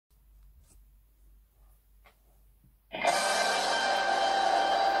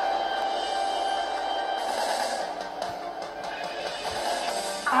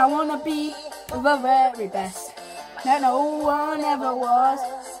wanna be the very best that no one ever was.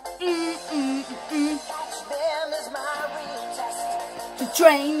 To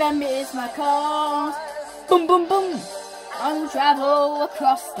train them is my cause. Boom, boom, boom. I will travel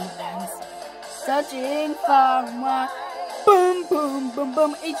across the lands, searching far and wide. Boom, boom, boom,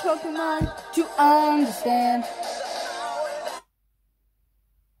 boom. Each Pokemon to understand.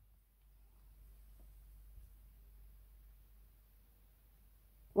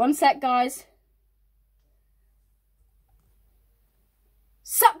 One sec, guys.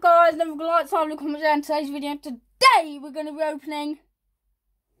 Sup, guys? Never forget to like, subscribe, comment down today's video. Today we're going to be opening.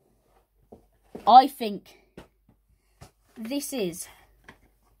 I think this is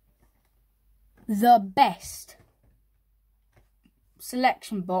the best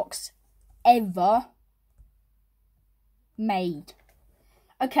selection box ever made.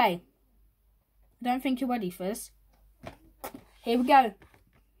 Okay, I don't think you're ready for this. Here we go.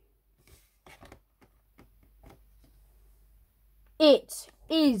 It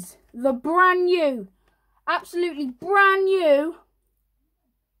is the brand new, absolutely brand new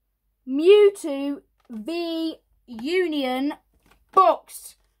Mewtwo V Union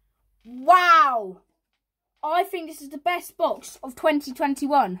Box. Wow! I think this is the best box of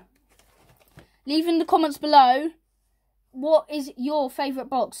 2021. Leave in the comments below, what is your favourite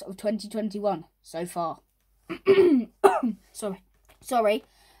box of 2021 so far? Sorry.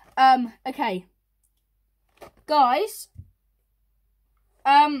 Okay. Guys,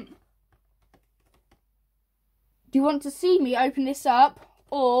 do you want to see me open this up,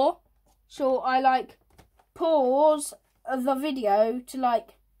 or shall I pause the video to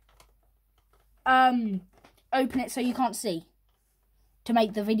open it so you can't see, to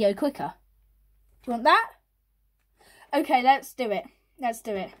make the video quicker? Do you want that? Okay, let's do it. Let's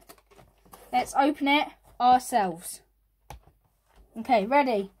open it ourselves. Okay,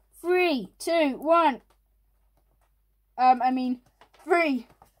 ready? 3, 2, 1. 3.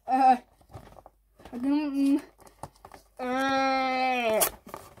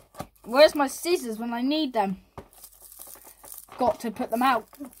 Where's my scissors when I need them? Got to put them out.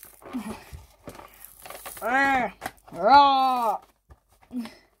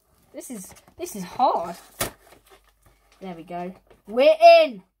 This is hard. There we go. We're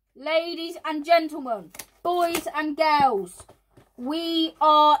in, ladies and gentlemen, boys and girls. We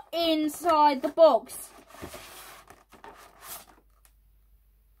are inside the box.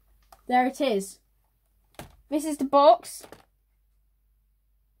 There it is. This is the box.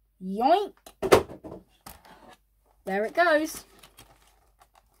 Yoink. There it goes.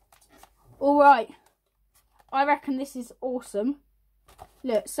 Alright. I reckon this is awesome.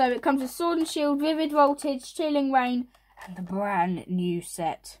 Look, so it comes with Sword and Shield, Vivid Voltage, Chilling Reign, and the brand new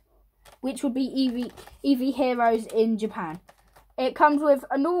set, which would be Eevee Heroes in Japan. It comes with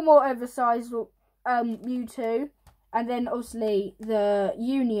a normal oversized Mewtwo, and then obviously the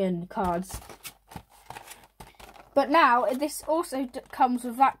Union cards. But now this also comes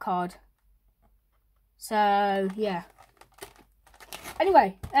with that card. So yeah.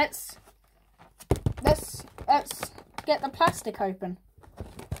 Anyway, let's get the plastic open.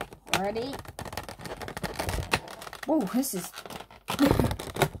 Ready? Oh, this is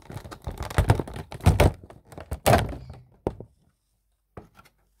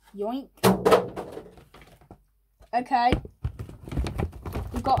yoink. Okay,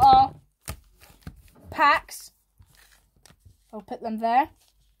 we've got our packs. I'll put them there.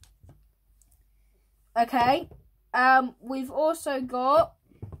 Okay, we've also got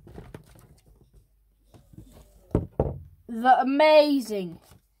the amazing.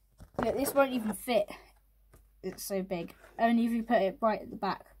 Look, this won't even fit. It's so big. Only if you put it right at the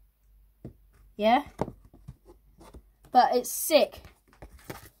back. Yeah? But it's sick.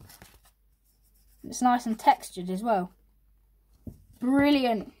 It's nice and textured as well.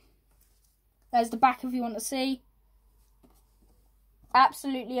 Brilliant. There's the back if you want to see.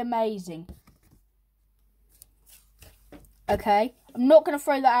 Absolutely amazing. Okay. I'm not going to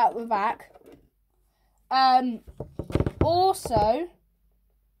throw that out the back. Also,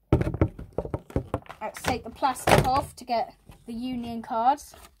 let's take the plastic off to get the Union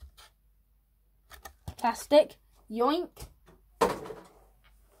cards. Plastic. Yoink.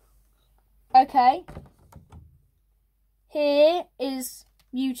 Okay. Here is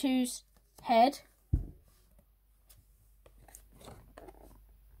Mewtwo's head.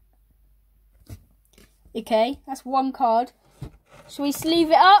 Okay, that's one card. Shall we sleeve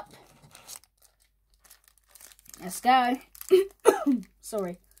it up? Let's go.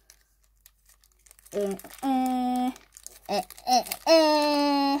 Sorry.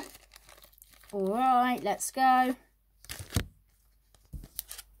 Alright, let's go.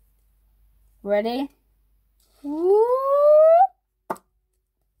 Ready? Woo!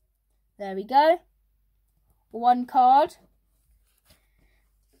 There we go. One card.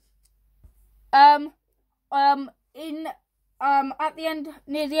 At the end,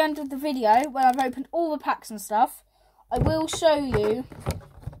 near the end of the video, when I've opened all the packs and stuff, I will show you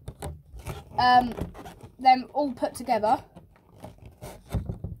them all put together.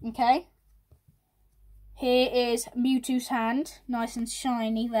 Okay. Here is Mewtwo's hand, nice and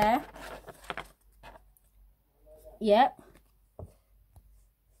shiny there. Yep.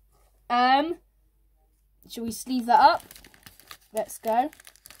 Shall we sleeve that up? Let's go.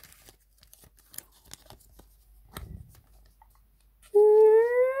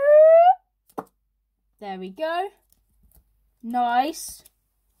 There we go. Nice.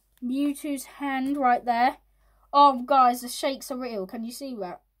 Mewtwo's hand right there. Oh, guys, the shakes are real. Can you see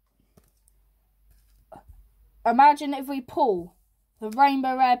that? Imagine if we pull the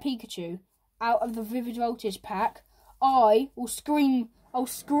Rainbow Rare Pikachu out of the Vivid Voltage pack. I will scream. I'll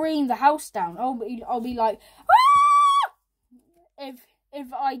scream the house down. I'll be like, ah!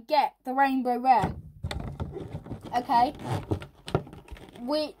 If I get the Rainbow Rare. Okay.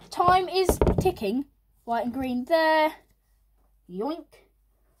 Time is ticking. White and green there. Yoink.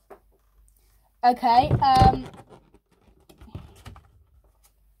 Okay.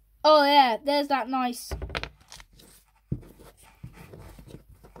 Oh yeah, there's that nice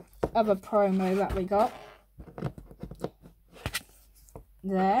other promo that we got.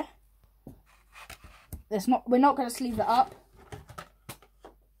 There. We're not going to sleeve it up.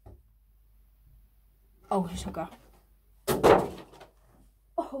 Oh, sugar.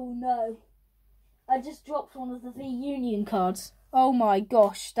 Oh no. I just dropped one of the V Union cards. Oh my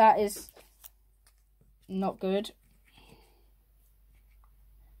gosh, that is not good.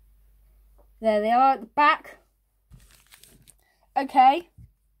 There they are at the back. Okay.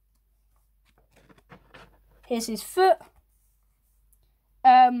 Here's his foot.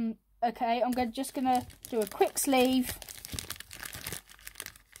 Okay, I'm just gonna do a quick sleeve.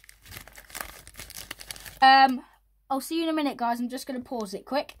 I'll see you in a minute, guys. I'm just gonna pause it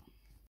quick.